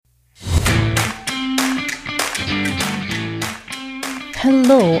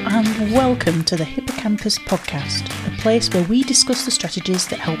Hello and welcome to the Hippocampus podcast, a place where we discuss the strategies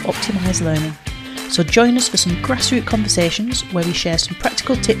that help optimise learning. So join us for some grassroots conversations where we share some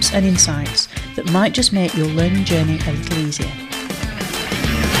practical tips and insights that might just make your learning journey a little easier.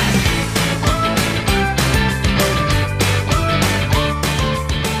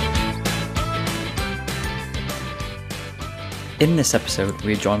 In this episode,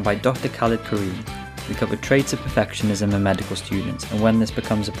 we are joined by Dr. Khalid Kareem. We cover traits of perfectionism in medical students and when this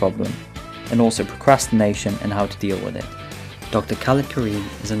becomes a problem, and also procrastination and how to deal with it. Dr. Khalid Kareem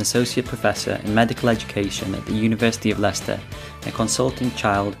is an Associate Professor in Medical Education at the University of Leicester and a consultant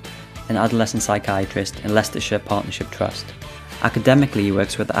child and adolescent psychiatrist in Leicestershire Partnership Trust. Academically, he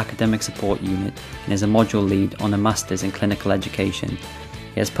works with the Academic Support Unit and is a module lead on a Master's in Clinical Education.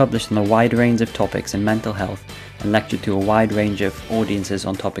 He has published on a wide range of topics in mental health and lectured to a wide range of audiences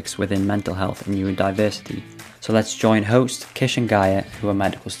on topics within mental health and neurodiversity. So let's join hosts Kish and Gaia, who are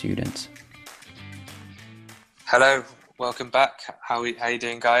medical students. Hello, welcome back. How are you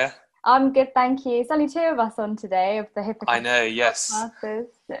doing, Gaia? I'm good, thank you. It's only two of us on today of the Hippocampus. I know, yes.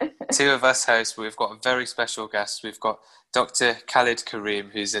 Two of us hosts, but we've got a very special guest. We've got Dr. Khalid Kareem,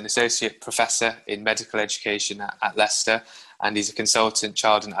 who's an Associate Professor in Medical Education at Leicester, and he's a consultant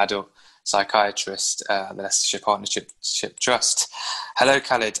child and adult psychiatrist at the Leicestershire Partnership Trust. Hello,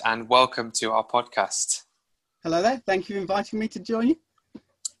 Khalid, and welcome to our podcast. Hello there. Thank you for inviting me to join you.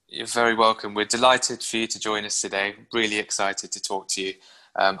 You're very welcome. We're delighted for you to join us today. Really excited to talk to you.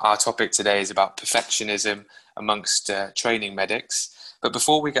 Our topic today is about perfectionism amongst training medics. But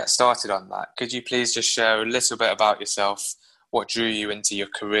before we get started on that, could you please just share a little bit about yourself, what drew you into your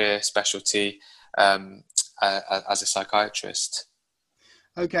career specialty as a psychiatrist?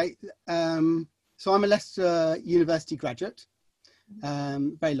 Okay, so I'm a Leicester University graduate,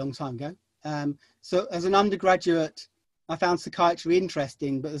 very long time ago. So as an undergraduate, I found psychiatry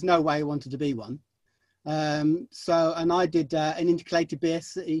interesting, but there's no way I wanted to be one. And I did an intercalated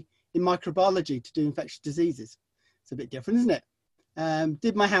BSc in microbiology to do infectious diseases. It's a bit different, isn't it?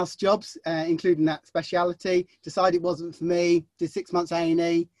 Did my house jobs, including that speciality, decided it wasn't for me, did 6 months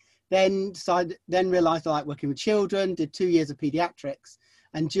A&E, then realised I like working with children, did 2 years of paediatrics.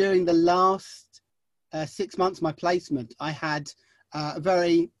 And during the last 6 months of my placement, I had a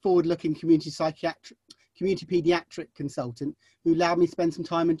very forward-looking community paediatric consultant who allowed me to spend some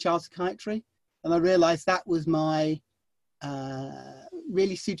time in child psychiatry. And I realised that was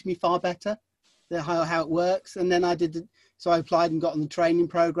really suited me far better, how it works. And then I applied and got on the training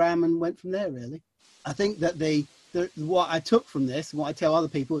programme and went from there, really. I think that what I took from this, and what I tell other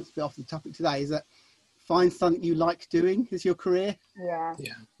people, it's a bit off the topic today, is that find something you like doing as your career. Yeah.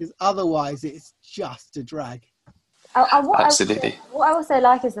 Because otherwise it's just a drag. Absolutely. What I also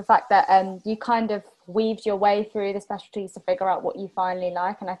like is the fact that you kind of weaved your way through the specialties to figure out what you finally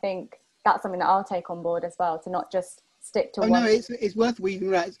like. And I think that's something that I'll take on board as well, to not just stick to one. No, it's worth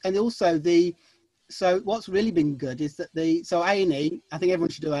weaving around. And also so what's really been good is that so A&E, I think everyone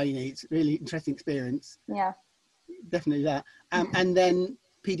should do A&E. It's a really interesting experience. Yeah. Definitely that. And then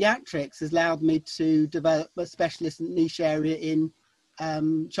paediatrics has allowed me to develop a specialist niche area in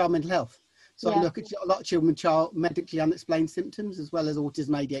child mental health. So I look at a lot of children with medically unexplained symptoms, as well as autism,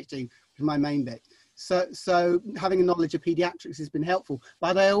 ADHD, which is my main bit. So having a knowledge of paediatrics has been helpful.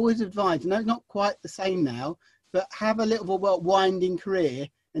 But I always advise, not quite the same now, but have a little winding career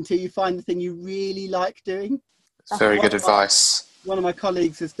until you find the thing you really like doing. Very good advice. One of my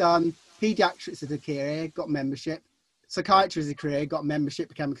colleagues has done paediatrics as a career, got membership. Psychiatry as a career, got membership,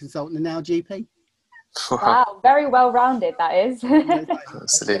 became a consultant, and now GP. Wow, very well rounded that is.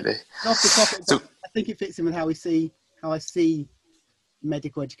 Absolutely. Off the topic, but I think it fits in with how I see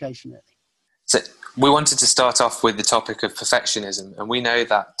medical education, really. So we wanted to start off with the topic of perfectionism, and we know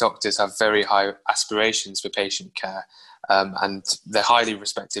that doctors have very high aspirations for patient care, and they're highly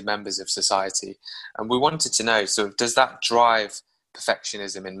respected members of society. And we wanted to know, does that drive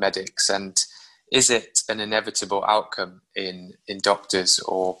perfectionism in medics, and is it an inevitable outcome in doctors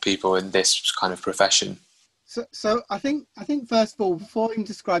or people in this kind of profession? So I think first of all, before even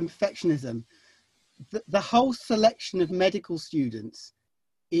describing perfectionism, the whole selection of medical students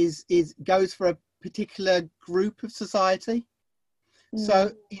goes for a particular group of society.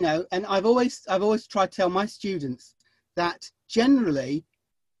 So and I've always tried to tell my students that generally,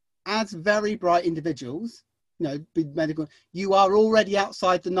 as very bright individuals, big medical, you are already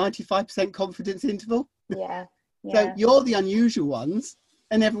outside the 95% confidence interval. Yeah. So you're the unusual ones,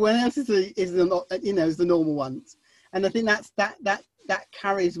 and everyone else is the normal ones. And I think that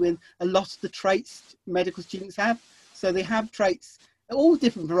carries with a lot of the traits medical students have. So they have traits, all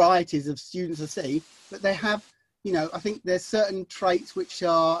different varieties of students I see, but they have I think there's certain traits which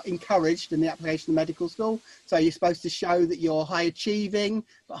are encouraged in the application of medical school. So you're supposed to show that you're high achieving,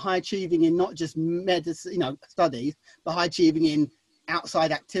 but high achieving in not just medicine, studies, but high achieving in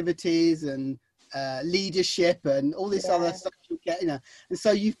outside activities and leadership and all this other stuff you get, And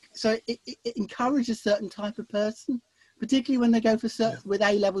so it encourages a certain type of person, particularly when they go for with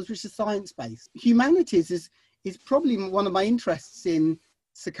A levels, which are science based. Humanities is probably one of my interests in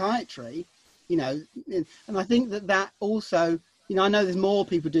psychiatry. And I think that also, I know there's more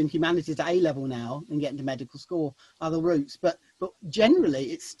people doing humanities at A level now and getting to medical school, other routes, but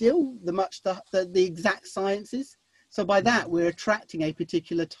generally it's still the exact sciences. So by that, we're attracting a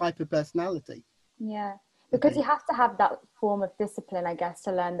particular type of personality. Yeah, because you have to have that form of discipline, I guess,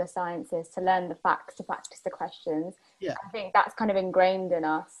 to learn the sciences, to learn the facts, to practice the questions. Yeah. I think that's kind of ingrained in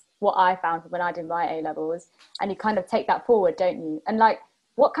us, what I found when I did my A levels, and you kind of take that forward, don't you? And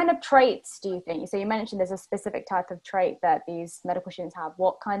what kind of traits do you think? So you mentioned there's a specific type of trait that these medical students have.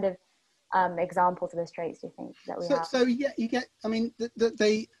 What kind of examples of those traits do you think that we have? So yeah, you get,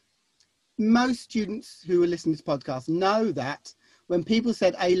 most students who are listening to this podcast know that when people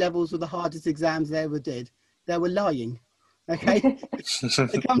said A levels were the hardest exams they ever did, they were lying. Okay.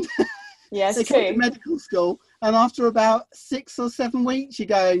 They come to medical school, and after about 6 or 7 weeks, you're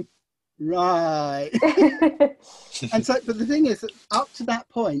going, right. And so, but the thing is that up to that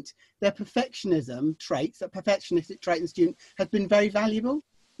point, their perfectionistic trait in the student has been very valuable,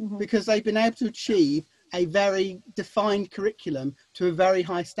 because they've been able to achieve a very defined curriculum to a very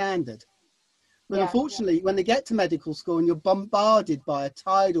high standard. But unfortunately, when they get to medical school and you're bombarded by a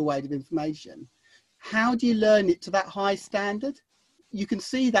tidal wave of information, how do you learn it to that high standard? You can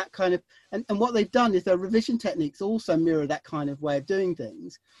see that kind of, and what they've done is their revision techniques also mirror that kind of way of doing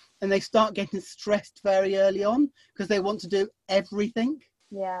things. And they start getting stressed very early on because they want to do everything.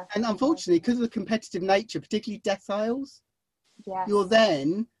 Yeah. And unfortunately, because of the competitive nature, particularly deciles, you're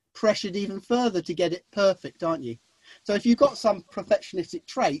then pressured even further to get it perfect, aren't you? So if you've got some perfectionistic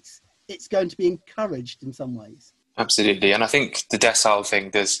traits, it's going to be encouraged in some ways. Absolutely. And I think the decile thing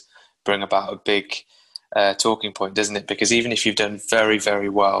does bring about a big talking point, doesn't it? Because even if you've done very, very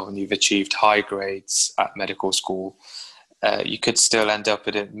well and you've achieved high grades at medical school, you could still end up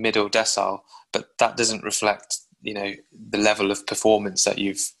at a middle decile, but that doesn't reflect, the level of performance that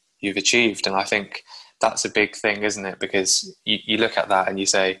you've achieved. And I think that's a big thing, isn't it? Because you look at that and you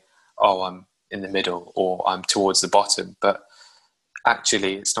say, oh, I'm in the middle or I'm towards the bottom. But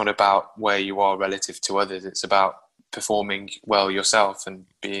actually, it's not about where you are relative to others. It's about performing well yourself and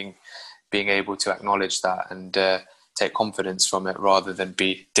being able to acknowledge that and take confidence from it rather than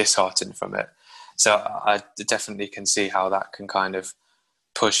be disheartened from it. So I definitely can see how that can kind of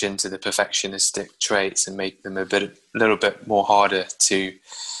push into the perfectionistic traits and make them a little bit more harder to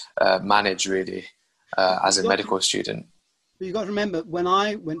manage, really, as a medical student. But you've got to remember, when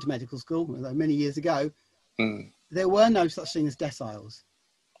I went to medical school many years ago, there were no such thing as deciles.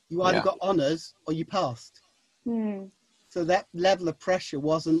 You either got honours or you passed. So that level of pressure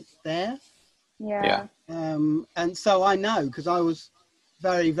wasn't there. And so I know, because I was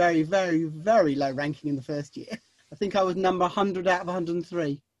very, very, very, very low ranking in the first year. I think I was number 100 out of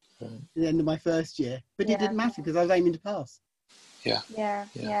 103 at the end of my first year. But it didn't matter because I was aiming to pass. Yeah.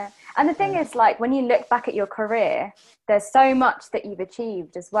 And the thing is, when you look back at your career, there's so much that you've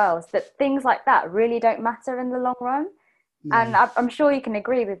achieved as well, so that things like that really don't matter in the long run. And I'm sure you can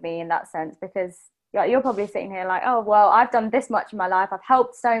agree with me in that sense, because you're probably sitting here like, oh, well, I've done this much in my life, I've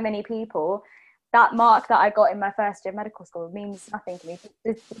helped so many people. That mark that I got in my first year of medical school means nothing to me. Do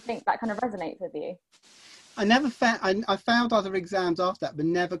you think that kind of resonates with you? I never found, I found other exams after that, but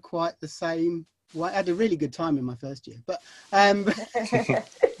never quite the same. Well, I had a really good time in my first year, but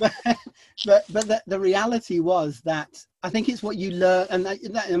the reality was that I think it's what you learn, and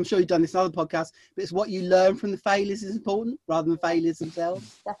I'm sure you've done this in other podcasts, but it's what you learn from the failures is important rather than failures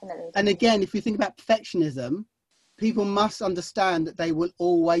themselves. Definitely. And again, if you think about perfectionism, people must understand that they will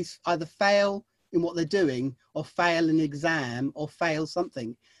always either fail in what they're doing or fail an exam or fail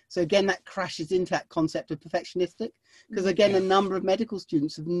something. So again, that crashes into that concept of perfectionistic, because again, a number of medical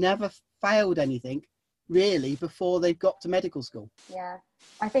students have never failed anything really before they've got to medical school. Yeah,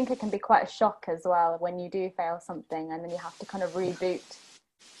 I think it can be quite a shock as well when you do fail something and then you have to kind of reboot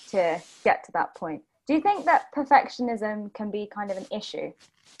to get to that point. Do you think that perfectionism can be kind of an issue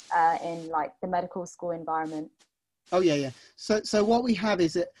in the medical school environment? Oh yeah. So what we have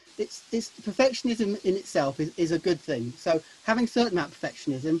is that it's perfectionism in itself is a good thing. So having a certain amount of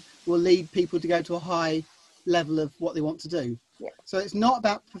perfectionism will lead people to go to a high level of what they want to do. Yeah. So it's not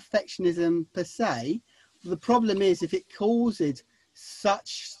about perfectionism per se. The problem is if it causes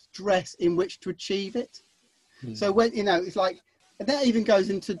such stress in which to achieve it. So when, it's like, and that even goes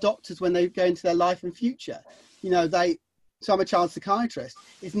into doctors when they go into their life and future. So I'm a child psychiatrist.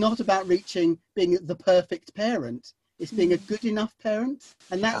 It's not about being the perfect parent. It's being a good enough parent.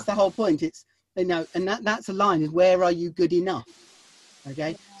 And that's the whole point. It's, and that's a line, is where are you good enough?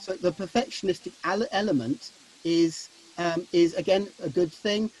 Okay. So the perfectionistic element is again, a good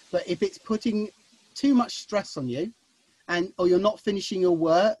thing. But if it's putting too much stress on you, or you're not finishing your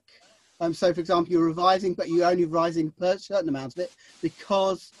work, so for example, you're revising, but you're only revising a certain amount of it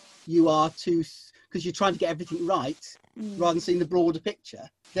because you're trying to get everything right, rather than seeing the broader picture,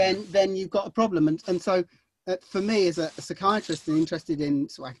 then you've got a problem. And so for me, as a psychiatrist and interested in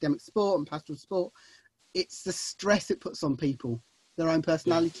academic sport and pastoral sport, it's the stress it puts on people, their own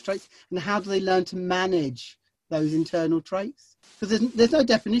personality traits, and how do they learn to manage those internal traits? Because there's no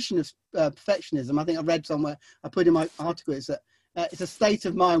definition of perfectionism. I think I read somewhere, I put in my article, it's that it's a state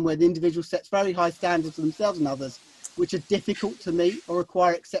of mind where the individual sets very high standards for themselves and others, which are difficult to meet or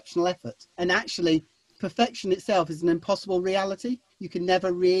require exceptional effort. And actually, perfection itself is an impossible reality. You can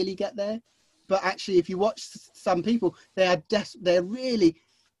never really get there. But actually, if you watch some people, they're really,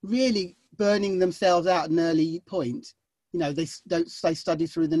 really burning themselves out at an early point. They study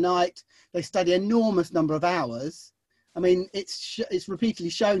through the night. They study an enormous number of hours. I mean, it's repeatedly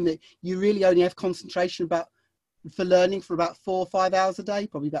shown that you really only have concentration for learning for about 4 or 5 hours a day,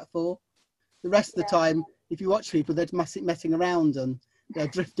 probably about 4. The rest of the time, if you watch people, they're messing around and they're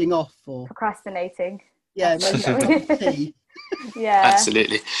drifting off or procrastinating. Yeah, maybe tea. Yeah,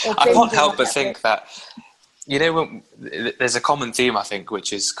 absolutely. I can't help but think that there's a common theme, I think,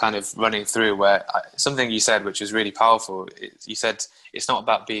 which is kind of running through where something you said, which was really powerful. You said it's not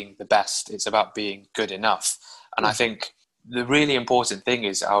about being the best; it's about being good enough. And I think the really important thing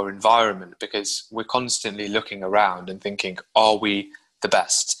is our environment, because we're constantly looking around and thinking, are we the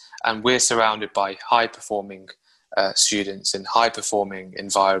best? And we're surrounded by high-performing students in high-performing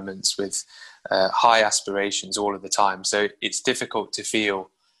environments with high aspirations all of the time. So it's difficult to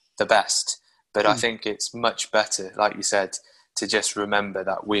feel the best. But I think it's much better, like you said, to just remember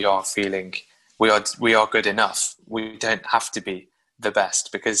that we are good enough. We don't have to be the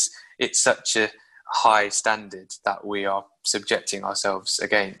best, because it's such a high standard that we are subjecting ourselves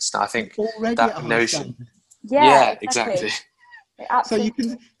against. And I think already that notion. Yeah, exactly. So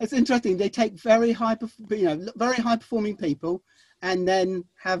it's interesting. They take very high performing people, and then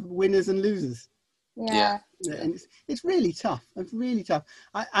have winners and losers. Yeah. And it's really tough. It's really tough.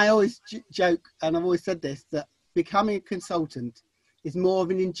 I always joke, and I've always said this, that becoming a consultant is more of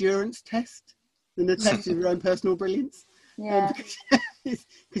an endurance test than a test of your own personal brilliance. Yeah.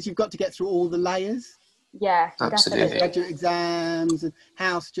 Because you've got to get through all the layers. Yeah, absolutely. definitely. Graduate exams and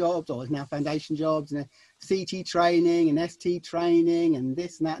house jobs, or now foundation jobs, and CT training and ST training and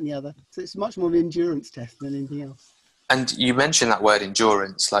this and that and the other. So it's much more of an endurance test than anything else. And you mentioned that word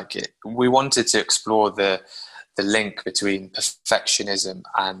endurance. We wanted to explore the link between perfectionism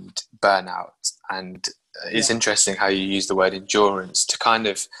and burnout. And it's interesting how you use the word endurance to kind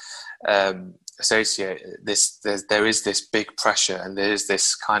of associate this. There is this big pressure, and there is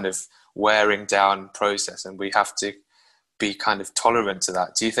this kind of wearing down process, and we have to be kind of tolerant to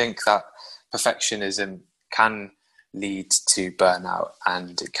that. Do you think that perfectionism can lead to burnout,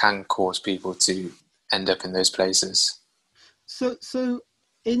 and it can cause people to end up in those places? So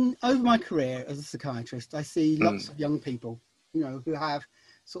over my career as a psychiatrist, I see lots of young people, who have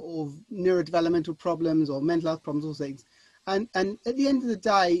sort of neurodevelopmental problems or mental health problems or things. And at the end of the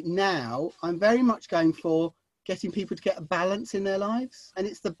day, now I'm very much going for getting people to get a balance in their lives. And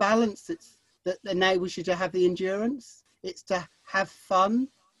it's the balance that enables you to have the endurance. It's to have fun,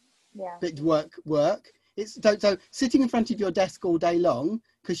 but work. So sitting in front of your desk all day long,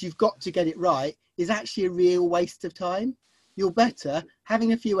 because you've got to get it right, is actually a real waste of time. You're better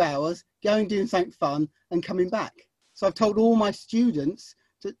having a few hours, going doing something fun and coming back. So I've told all my students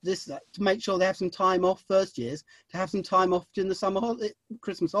to make sure they have some time off, first years, to have some time off during the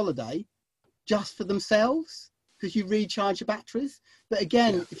Christmas holiday, just for themselves, because you recharge your batteries. But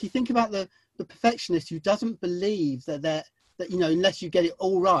again, if you think about the perfectionist who doesn't believe that unless you get it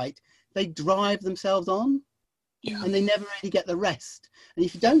all right, they drive themselves on, and they never really get the rest. And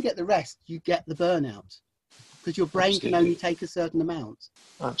if you don't get the rest, you get the burnout, because your brain can only take a certain amount.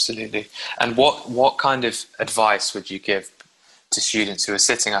 Absolutely. And what kind of advice would you give to students who are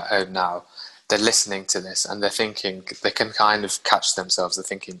sitting at home now? They're listening to this and they're thinking, they can kind of catch themselves. They're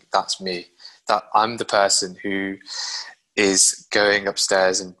thinking, that's me. That I'm the person who is going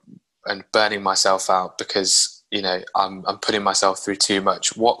upstairs and burning myself out because, I'm putting myself through too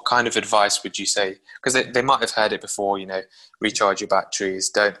much. What kind of advice would you say? Because they might have heard it before, recharge your batteries,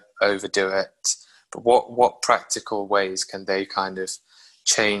 don't overdo it. But what practical ways can they kind of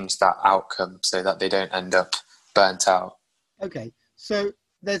change that outcome so that they don't end up burnt out? Okay, so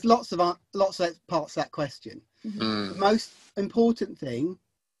there's lots of parts to that question. The most important thing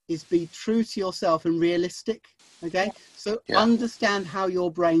is be true to yourself and realistic. Okay, so understand how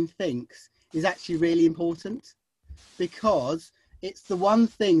your brain thinks is actually really important, because it's the one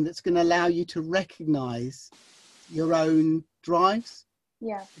thing that's going to allow you to recognize your own drives.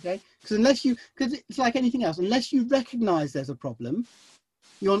 Yeah. Okay, because it's like anything else, unless you recognize there's a problem,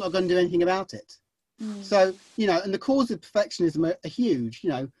 you're not going to do anything about it. So, and the causes of perfectionism are huge,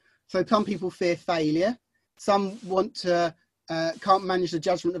 so some people fear failure, some want to can't manage the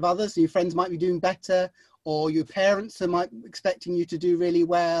judgment of others, so your friends might be doing better, or your parents might be expecting you to do really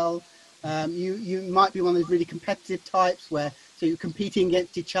well. You might be one of those really competitive types so you're competing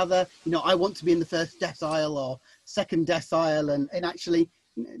against each other. I want to be in the first decile or second decile, and actually,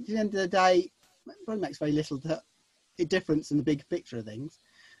 at the end of the day, it probably makes very little difference in the big picture of things.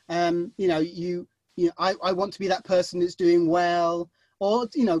 I want to be that person that's doing well, or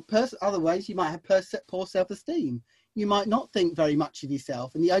otherwise you might have poor self-esteem. You might not think very much of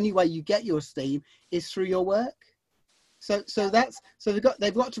yourself, and the only way you get your esteem is through your work. So they've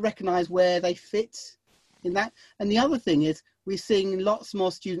got to recognise where they fit in that. And the other thing is, we're seeing lots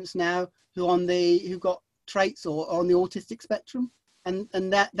more students now who've got traits or on the autistic spectrum, and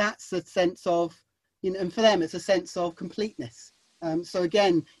that's a sense of, and for them it's a sense of completeness. So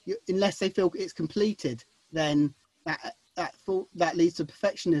again, unless they feel it's completed, then that leads to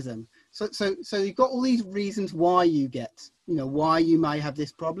perfectionism. So you've got all these reasons why you why you may have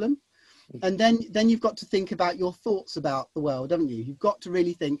this problem. And then you've got to think about your thoughts about the world, haven't you? You've got to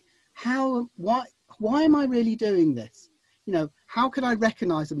really think, why am I really doing this? How can I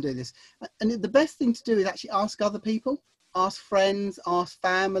recognize I'm doing this? And the best thing to do is actually ask other people, ask friends, ask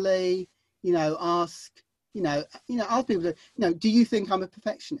family, ask people, do you think I'm a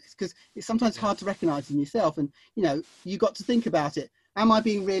perfectionist? Because it's sometimes hard to recognize in yourself, and you got to think about it. Am I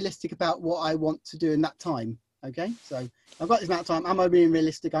being realistic about what I want to do in that time? Okay, so I've got this amount of time. Am I being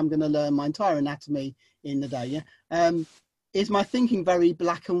realistic? I'm going to learn my entire anatomy in the day. Is my thinking very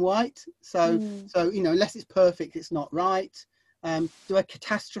black and white? So unless it's perfect, it's not right. Do I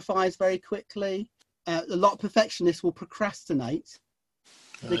catastrophize very quickly? A lot of perfectionists will procrastinate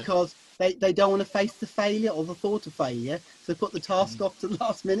because they don't want to face the failure or the thought of failure, so put the task off to the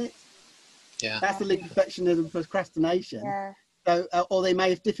last minute. That's the link of perfectionism, procrastination. So or they may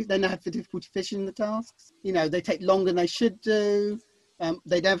have difficulty finishing the tasks. They take longer than they should do.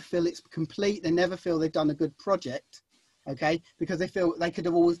 They never feel it's complete. They never feel they've done a good project, because they feel they could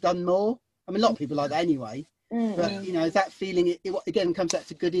have always done more. I mean, a lot of people like that anyway. But is that feeling, it again comes back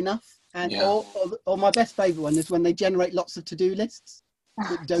to good enough. And or my best favourite one is when they generate lots of to-do lists.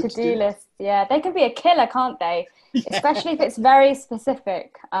 To-do lists, they can be a killer, can't they? Especially if it's very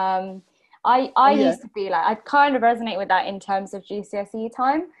specific. I used to be like, I kind of resonate with that in terms of GCSE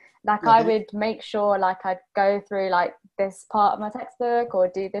time. Like I would make sure like I'd go through like this part of my textbook or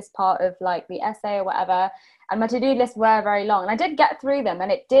do this part of like the essay or whatever, and my to-do lists were very long, and I did get through them,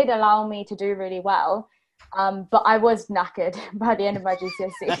 and it did allow me to do really well, but I was knackered by the end of my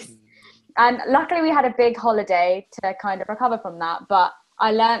GCSEs. And luckily we had a big holiday to kind of recover from that, but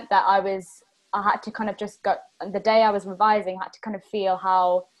I learned that I had to kind of just go, the day I was revising, I had to kind of feel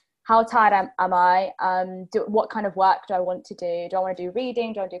how tired am I? What kind of work do I want to do? Do I want to do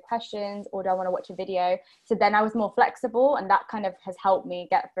reading? Do I want to do questions? Or do I want to watch a video? So then I was more flexible, and that kind of has helped me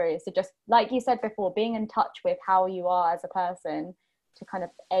get through. So just like you said before, being in touch with how you are as a person to kind of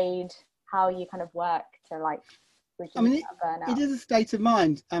aid how you kind of work to like reduce burnout. It is a state of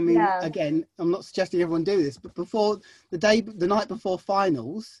mind. I mean, again, I'm not suggesting everyone do this, but the night before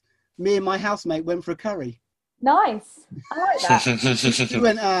finals, me and my housemate went for a curry. Nice. I like that. We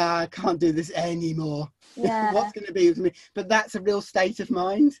went, I can't do this anymore. What's going to be with me? But that's a real state of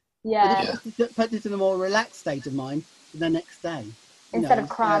mind. Put it in a more relaxed state of mind the next day. Instead of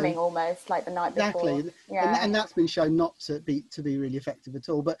cramming almost like the night before. Exactly. And that's been shown not to be really effective at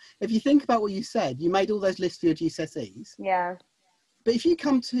all. But if you think about what you said, you made all those lists for your GCSEs. Yeah. But if you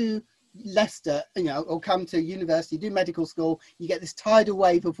come to Leicester, or come to university, do medical school, you get this tidal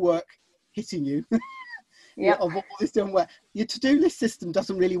wave of work hitting you. Of all this done work. Your to-do list system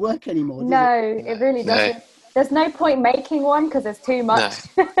doesn't really work anymore. It really doesn't. No. There's no point making one because there's too much.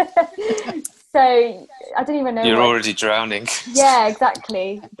 No. So I don't even know. You're already drowning. Yeah,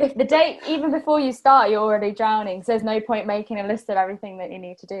 exactly. The day, even before you start, you're already drowning. So there's no point making a list of everything that you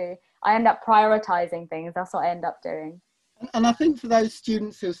need to do. I end up prioritizing things. That's what I end up doing. And I think for those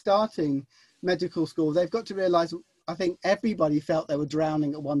students who are starting medical school, they've got to realise, I think everybody felt they were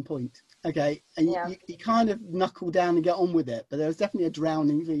drowning at one point. Okay, and you kind of knuckle down and get on with it, but there was definitely a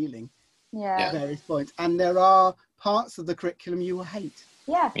drowning feeling at various points. And there are parts of the curriculum you will hate.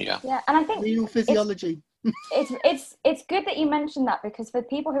 Yeah. And I think renal physiology. It's good that you mentioned that, because for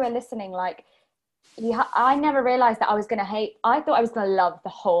people who are listening, like, I never realized that I was going to hate. I thought I was going to love the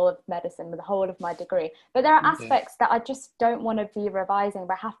whole of medicine, the whole of my degree. But there are aspects that I just don't want to be revising,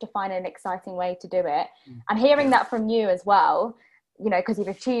 but I have to find an exciting way to do it. And hearing that from you as well, you know, because you've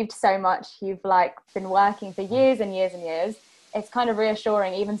achieved so much, you've like been working for years and years and years. It's kind of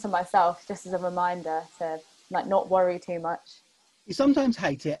reassuring, even to myself, just as a reminder to like not worry too much. You sometimes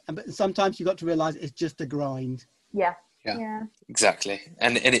hate it, but sometimes you've got to realize it's just a grind. Yeah, exactly.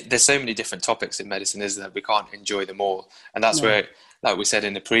 And there's so many different topics in medicine, isn't there? We can't enjoy them all. And that's where, like we said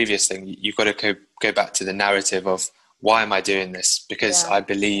in the previous thing, you've got to go back to the narrative of, why am I doing this? Because I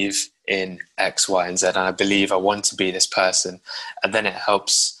believe in X, Y, and Z, and I believe I want to be this person. And then it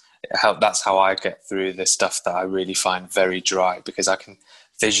helps. That's how I get through the stuff that I really find very dry, because I can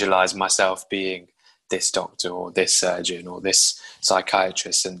visualize myself being this doctor or this surgeon or this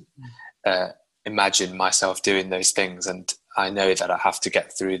psychiatrist, and imagine myself doing those things. And I know that I have to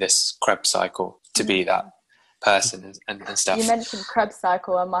get through this Krebs cycle to be that person and stuff. You mentioned Krebs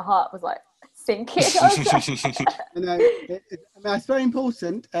cycle and my heart was like sinking. It's very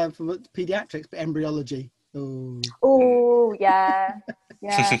important for pediatrics, but embryology. Oh, yeah. But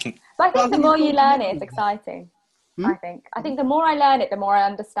I think the more you learn it, it's exciting. I think the more I learn it, the more I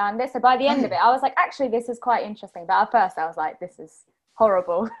understand it. So by the end of it, I was like, actually, this is quite interesting. But at first I was like, this is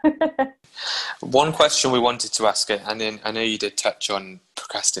horrible. One question we wanted to ask, and then I know you did touch on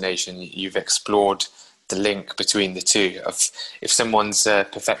procrastination. You've explored the link between the two of, if someone's a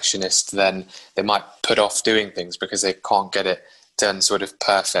perfectionist, then they might put off doing things because they can't get it done sort of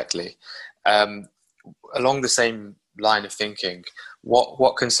perfectly. Along the same line of thinking,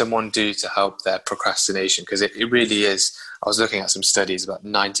 what can someone do to help their procrastination? Because it really is, I was looking at some studies, about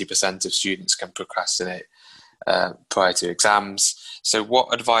 90% of students can procrastinate prior to exams. So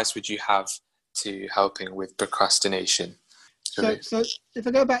what advice would you have to helping with procrastination? So if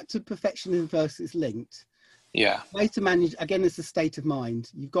I go back to perfectionism versus linked, way to manage, again, it's a state of mind.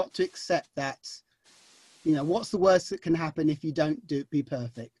 You've got to accept that, you know, what's the worst that can happen if you don't be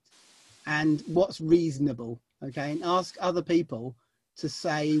perfect, and what's reasonable, okay? And ask other people to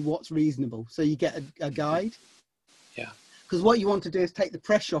say what's reasonable, so you get a guide. Because what you want to do is take the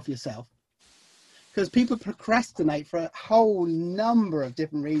pressure off yourself, because people procrastinate for a whole number of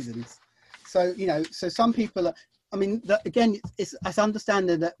different reasons. So, you know, so some people are, I mean, again, it's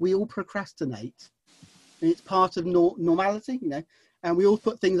understanding that we all procrastinate, and it's part of normality, you know, and we all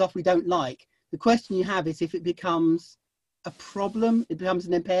put things off we don't like. The question you have is if it becomes a problem, it becomes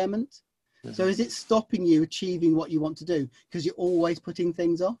an impairment. So is it stopping you achieving what you want to do because you're always putting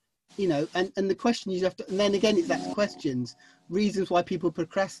things off, you know? And the question you have to, and then again, it's that questions, reasons why people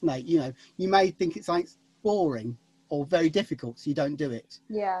procrastinate. You know, you may think it's like boring or very difficult, so you don't do it.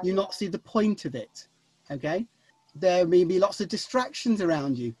 You not see the point of it, okay? There may be lots of distractions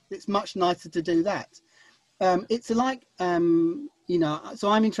around you. It's much nicer to do that. It's like, you know,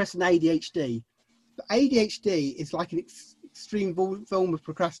 so I'm interested in ADHD. But ADHD is like an extreme form of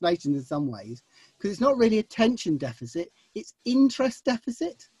procrastination in some ways, because it's not really attention deficit, it's interest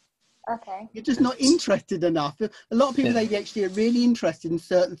deficit. Okay. You're just not interested enough. A lot of people with ADHD are really interested in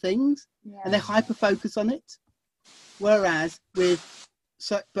certain things, and they hyper focus on it. Whereas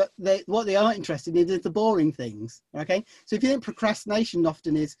what they aren't interested in is the boring things. Okay. So if you think procrastination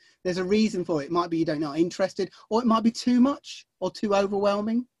often is, there's a reason for it. It might be you don't know interested, or it might be too much or too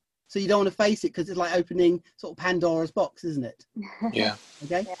overwhelming. So you don't want to face it because it's like opening sort of Pandora's box, isn't it?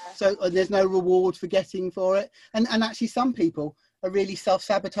 Okay. So there's no reward for getting for it. And actually some people are really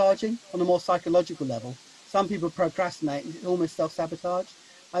self-sabotaging on a more psychological level. Some people procrastinate, it's almost self-sabotage.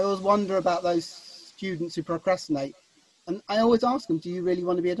 I always wonder about those students who procrastinate. And I always ask them, do you really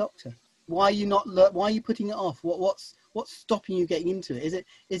want to be a doctor? Why are you putting it off? What's stopping you getting into it?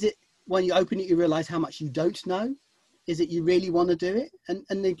 Is it when you open it, you realize how much you don't know? Is it you really want to do it?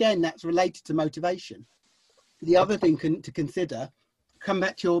 And again, that's related to motivation. The other thing to consider, come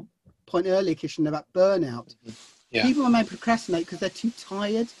back to your point earlier, Kishan, about burnout. People may procrastinate because they're too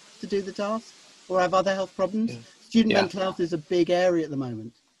tired to do the task or have other health problems. Student mental health is a big area at the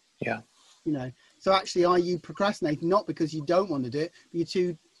moment. You know, so actually, are you procrastinating not because you don't want to do it, but you're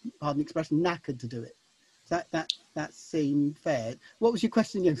too, pardon the expression, knackered to do it? That seemed fair. What was your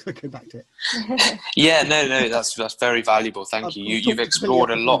question again? So I go back to it. No, that's very valuable. Thank you. You've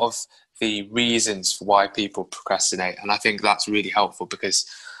explored a lot of the reasons for why people procrastinate, and I think that's really helpful because,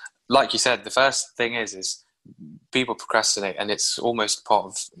 like you said, the first thing is people procrastinate and it's almost part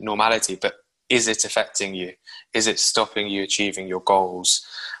of normality, but is it affecting you? Is it stopping you achieving your goals?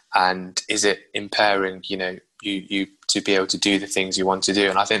 And is it impairing, you to be able to do the things you want to do?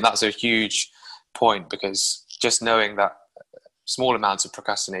 And I think that's a huge point, because just knowing that small amounts of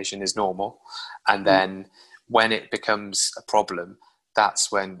procrastination is normal, and then when it becomes a problem,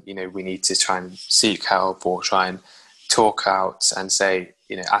 that's when we need to try and seek help, or try and talk out and say,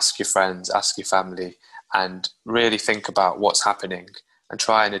 ask your friends, ask your family, and really think about what's happening and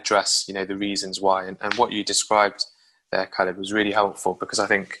try and address the reasons why. And what you described there, Khaled, was really helpful, because I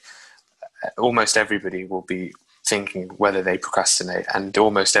think almost everybody will be thinking whether they procrastinate, and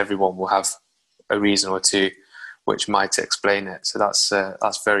almost everyone will have a reason or two which might explain it. So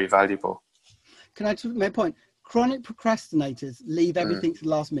that's very valuable. Can I just make a point? Chronic procrastinators leave everything to the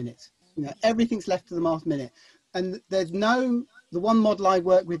last minute. Everything's left to the last minute. And the one model I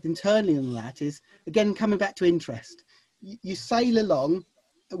work with internally on that is, again, coming back to interest. You sail along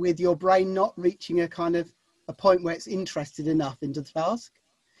with your brain not reaching a point where it's interested enough into the task.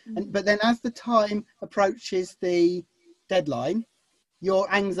 But then as the time approaches the deadline, your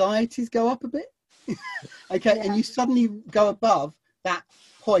anxieties go up a bit. Okay, yeah. And you suddenly go above that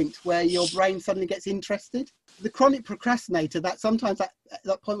point where your brain suddenly gets interested. The chronic procrastinator, that sometimes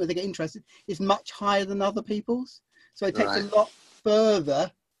that point where they get interested is much higher than other people's. So it takes a lot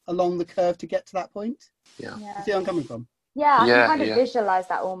further along the curve to get to that point. Yeah. You see where I'm coming from? Yeah, I can kind of visualize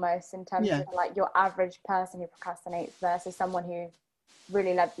that almost in terms of like your average person who procrastinates versus someone who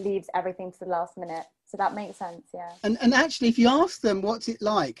really leaves everything to the last minute. So that makes sense, yeah. And actually, if you ask them what's it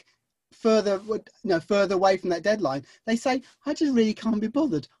like further away from that deadline, they say, I just really can't be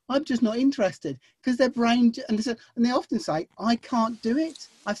bothered. I'm just not interested, because their brain, and they often say, I can't do it.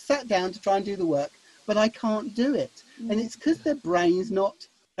 I've sat down to try and do the work, but I can't do it. And it's because their brain's not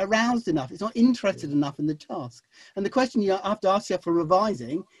aroused enough. It's not interested enough in the task. And the question you have to ask yourself for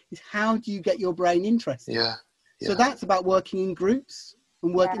revising is, how do you get your brain interested? Yeah. So that's about working in groups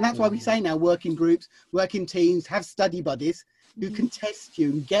and working. And that's why we say now work in groups, work in teams, have study buddies who can test you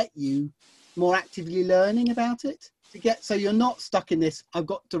and get you more actively learning about it, so you're not stuck in this, I've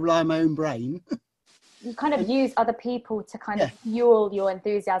got to rely on my own brain. You kind of use other people to kind of fuel your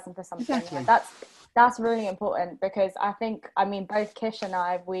enthusiasm for something. Exactly. That's really important, because both Kish and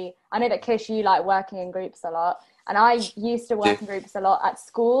I know that Kish, you like working in groups a lot, and I used to work in groups a lot at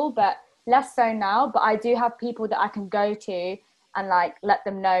school, but less so now. But I do have people that I can go to and like let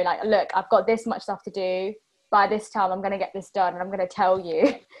them know, like, look, I've got this much stuff to do. By this time, I'm going to get this done, and I'm going to tell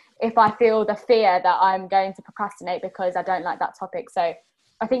you if I feel the fear that I'm going to procrastinate because I don't like that topic. So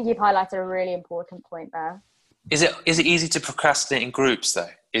I think you've highlighted a really important point there. Is it easy to procrastinate in groups, though?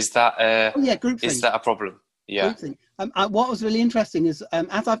 Is that a problem? Yeah. What was really interesting is,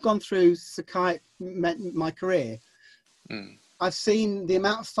 as I've gone through my career, I've seen the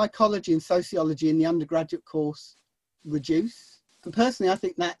amount of psychology and sociology in the undergraduate course reduce. And personally, I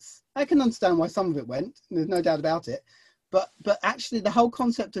think I can understand why some of it went. There's no doubt about it. But actually, the whole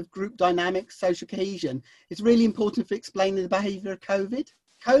concept of group dynamics, social cohesion, is really important for explaining the behaviour of COVID.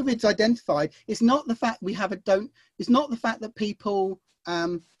 COVID's identified. It's not the fact It's not the fact that people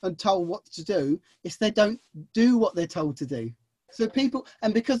are told what to do. It's they don't do what they're told to do. So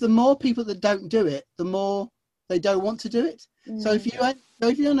because the more people that don't do it, the more they don't want to do it. So if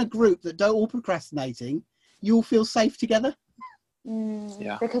you're in a group that don't all procrastinating, you'll feel safe together.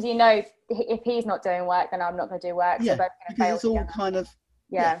 Because if he's not doing work, then I'm not going to do work. Yeah, so because it's all together. Kind of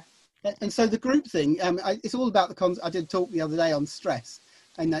And so the group thing, it's all about the concept. I did talk the other day on stress,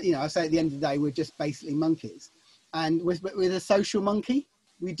 and I say at the end of the day, we're just basically monkeys, and we're a social monkey.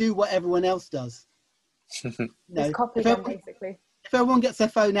 We do what everyone else does. Just copy them, basically. If everyone gets their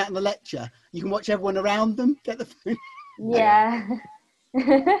phone out in the lecture, you can watch everyone around them get the phone. Yeah.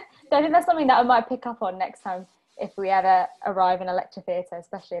 So I think that's something that I might pick up on next time if we ever arrive in a lecture theatre,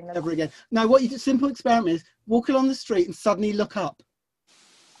 especially in the... Ever again. No, what you do, simple experiment is walk along the street and suddenly look up.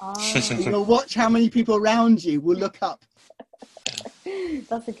 And you'll watch how many people around you will look up.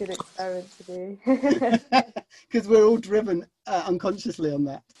 That's a good experiment to do. Because we're all driven unconsciously on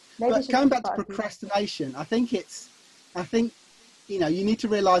that. But coming back to procrastination, I think you need to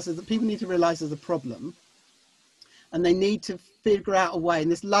realise that people need to realise there's a problem, and they need to figure out a way.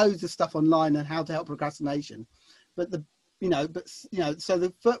 And there's loads of stuff online on how to help procrastination. But there's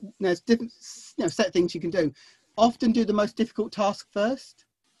different set of things you can do. Often do the most difficult task first.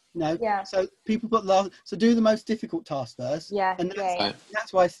 So people do the most difficult task first. And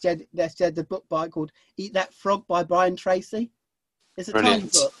that's why they said the book called Eat That Frog by Brian Tracy. It's a tiny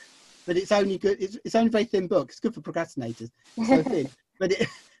book, but it's only good. It's only a very thin book. It's good for procrastinators. It's so thin,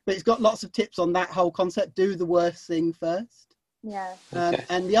 but it's got lots of tips on that whole concept. Do the worst thing first. Yeah. Okay.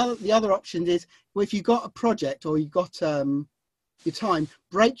 And the other option is, well, if you've got a project or you've got your time,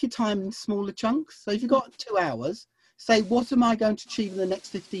 break your time in smaller chunks. So if you've got 2 hours, say, what am I going to achieve in the next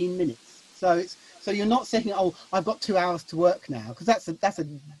 15 minutes? So you're not saying, oh, I've got 2 hours to work now, because that's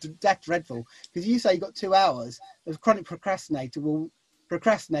dreadful. Because you say you've got 2 hours, a chronic procrastinator will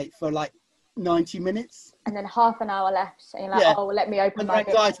procrastinate for like 90 minutes. And then half an hour left, and you're like, oh, let me open my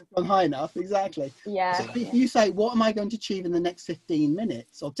book. Anxiety's gone high enough, exactly. Yeah. So if you say, what am I going to achieve in the next 15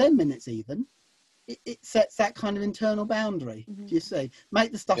 minutes, or 10 minutes even, it sets that kind of internal boundary. Do you see?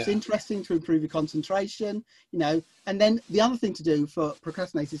 Make the stuff interesting to improve your concentration, and then the other thing to do for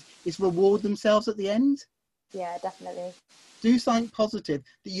procrastinators is reward themselves at the end. Yeah, definitely. Do something positive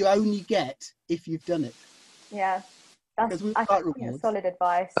that you only get if you've done it. Yeah, that's solid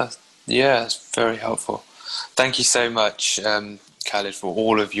advice. That's very helpful. Thank you so much, Khaled, for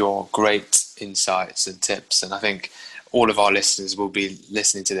all of your great insights and tips. And I think all of our listeners will be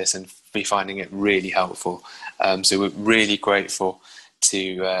listening to this and be finding it really helpful. So we're really grateful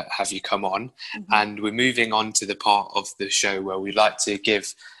to have you come on. And we're moving on to the part of the show where we'd like to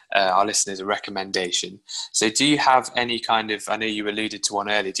give our listeners a recommendation. So do you have any kind of, I know you alluded to one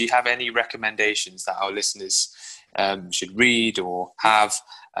earlier, do you have any recommendations that our listeners should read or have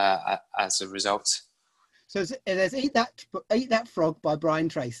as a result? So there's Eat That Frog by Brian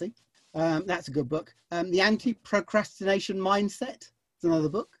Tracy. That's a good book. The Anti-Procrastination Mindset is another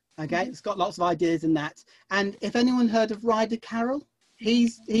book. Okay, it's got lots of ideas in that. And if anyone heard of Ryder Carroll,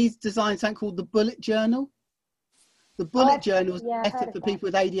 he's designed something called the Bullet Journal. The Bullet Journal is better for people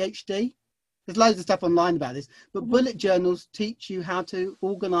with ADHD. There's loads of stuff online about this, but bullet journals teach you how to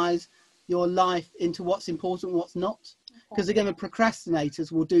organise your life into what's important and what's not. Because again, the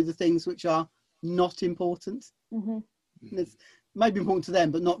procrastinators will do the things which are not important. It's maybe important to them,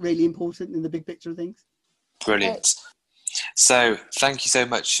 but not really important in the big picture of things. Brilliant. So thank you so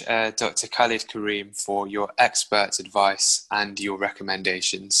much, Dr. Khaled Kareem, for your expert advice and your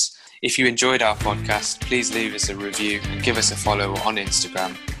recommendations. If you enjoyed our podcast, please leave us a review and give us a follow on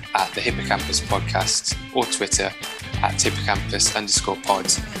Instagram at the Hippocampus Podcast or Twitter at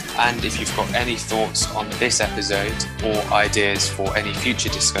hippocampus_pod. And if you've got any thoughts on this episode or ideas for any future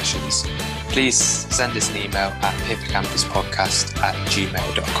discussions, please send us an email at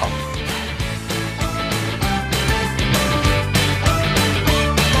hippocampuspodcast@gmail.com.